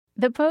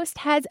The Post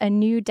has a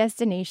new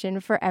destination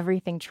for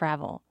everything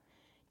travel.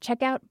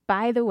 Check out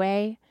By the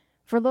Way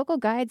for local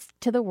guides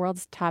to the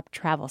world's top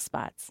travel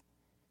spots.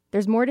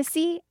 There's more to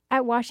see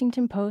at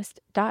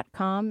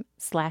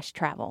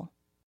washingtonpost.com/travel.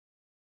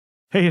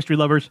 Hey, history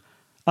lovers.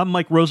 I'm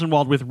Mike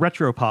Rosenwald with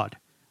Retropod,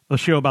 a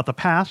show about the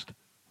past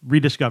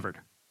rediscovered.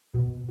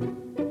 I'm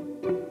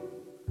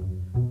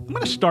going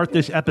to start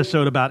this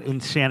episode about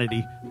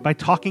insanity by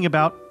talking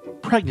about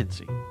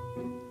pregnancy.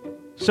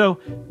 So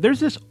there's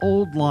this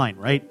old line,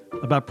 right,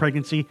 about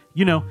pregnancy.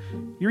 You know,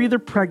 you're either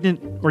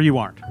pregnant or you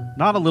aren't.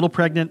 Not a little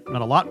pregnant,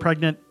 not a lot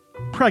pregnant,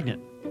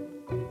 pregnant.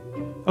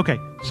 Okay,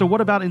 so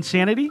what about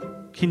insanity?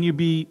 Can you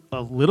be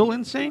a little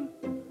insane?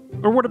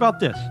 Or what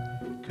about this?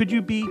 Could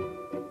you be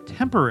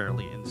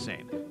temporarily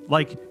insane?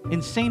 Like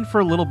insane for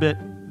a little bit,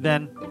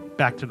 then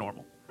back to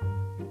normal.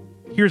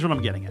 Here's what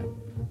I'm getting at.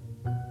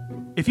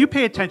 If you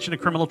pay attention to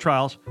criminal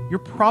trials, you're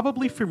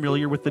probably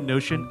familiar with the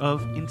notion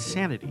of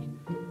insanity.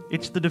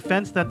 It's the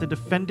defense that the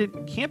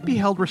defendant can't be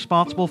held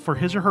responsible for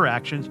his or her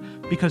actions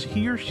because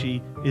he or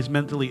she is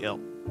mentally ill.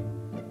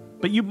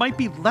 But you might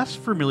be less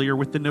familiar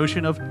with the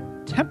notion of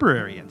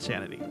temporary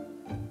insanity.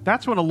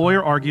 That's when a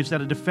lawyer argues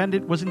that a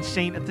defendant was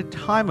insane at the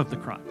time of the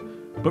crime,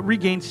 but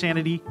regained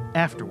sanity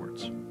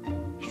afterwards.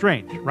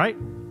 Strange, right?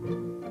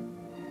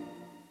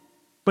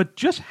 But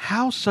just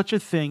how such a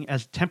thing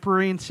as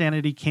temporary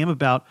insanity came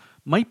about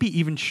might be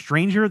even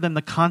stranger than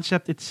the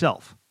concept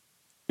itself.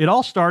 It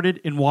all started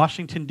in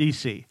Washington,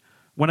 D.C.,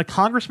 when a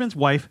congressman's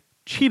wife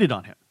cheated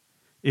on him.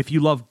 If you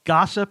love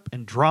gossip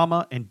and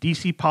drama and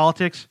D.C.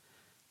 politics,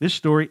 this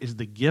story is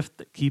the gift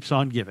that keeps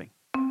on giving.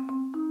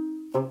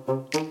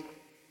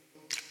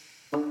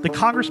 The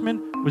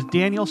congressman was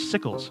Daniel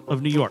Sickles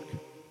of New York.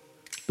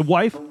 The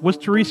wife was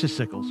Teresa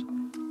Sickles.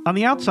 On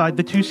the outside,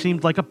 the two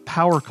seemed like a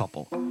power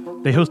couple.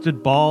 They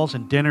hosted balls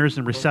and dinners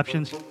and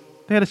receptions.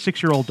 They had a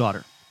 6-year-old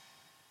daughter.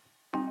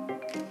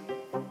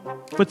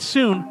 But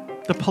soon,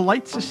 the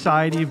polite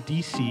society of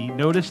D.C.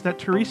 noticed that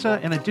Teresa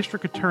and a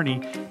district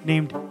attorney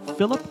named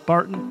Philip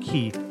Barton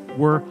Key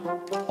were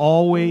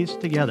always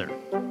together.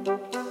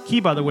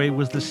 Key, by the way,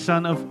 was the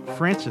son of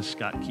Francis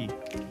Scott Key,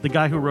 the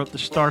guy who wrote the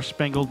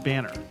Star-Spangled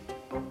Banner.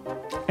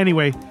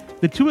 Anyway,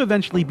 the two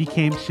eventually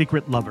became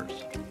secret lovers.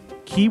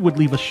 Key would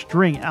leave a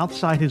string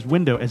outside his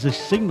window as a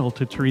signal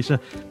to Teresa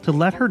to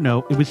let her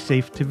know it was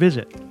safe to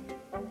visit.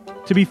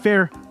 To be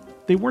fair,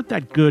 they weren't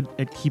that good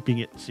at keeping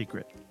it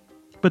secret.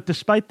 But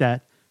despite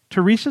that,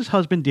 Teresa's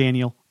husband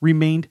Daniel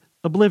remained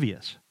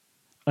oblivious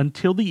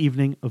until the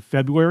evening of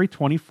February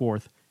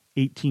 24th,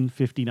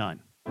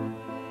 1859.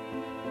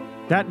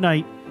 That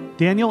night,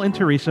 Daniel and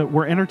Teresa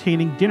were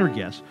entertaining dinner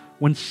guests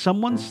when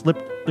someone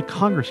slipped the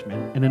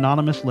congressman an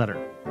anonymous letter.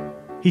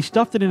 He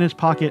stuffed it in his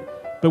pocket,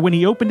 but when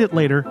he opened it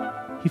later,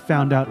 he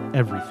found out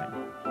everything.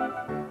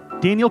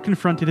 Daniel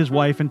confronted his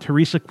wife and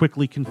Teresa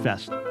quickly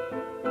confessed,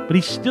 but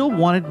he still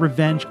wanted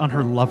revenge on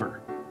her lover.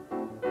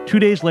 2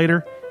 days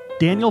later,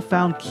 Daniel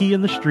found Key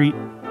in the street,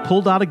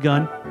 pulled out a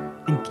gun,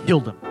 and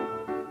killed him.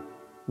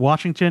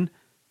 Washington,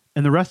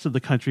 and the rest of the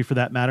country for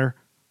that matter,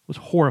 was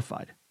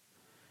horrified.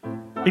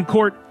 In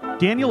court,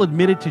 Daniel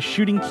admitted to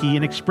shooting Key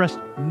and expressed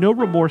no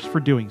remorse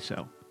for doing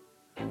so.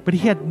 But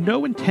he had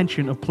no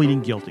intention of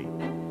pleading guilty.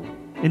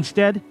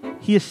 Instead,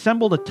 he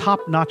assembled a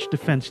top-notch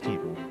defense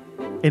team,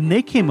 and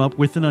they came up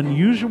with an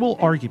unusual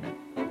argument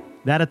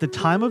that at the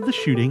time of the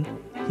shooting,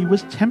 he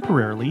was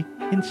temporarily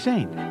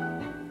insane.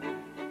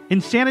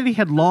 Insanity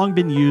had long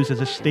been used as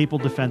a staple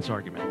defense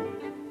argument,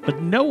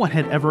 but no one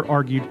had ever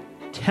argued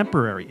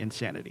temporary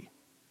insanity.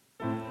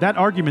 That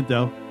argument,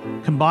 though,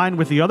 combined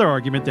with the other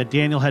argument that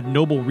Daniel had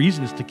noble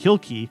reasons to kill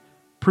Key,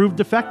 proved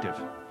effective.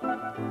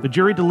 The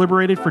jury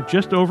deliberated for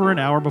just over an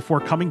hour before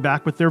coming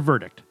back with their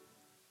verdict: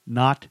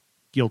 not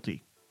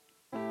guilty.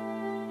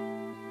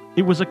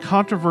 It was a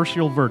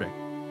controversial verdict,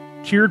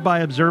 cheered by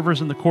observers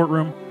in the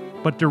courtroom,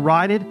 but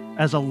derided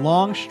as a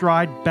long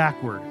stride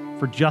backward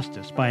for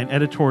justice by an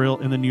editorial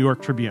in the New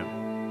York Tribune.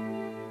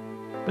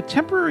 But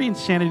temporary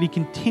insanity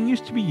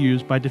continues to be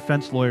used by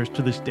defense lawyers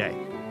to this day.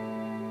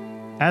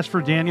 As for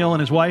Daniel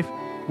and his wife,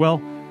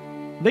 well,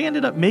 they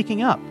ended up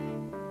making up,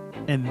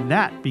 and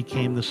that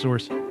became the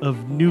source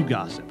of new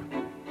gossip.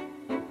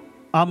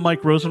 I'm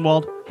Mike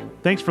Rosenwald.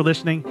 Thanks for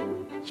listening.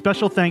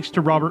 Special thanks to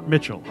Robert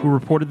Mitchell, who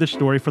reported this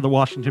story for the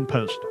Washington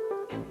Post.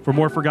 For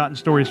more forgotten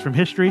stories from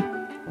history,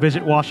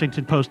 visit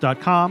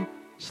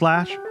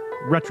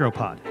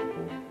WashingtonPost.com/Retropod.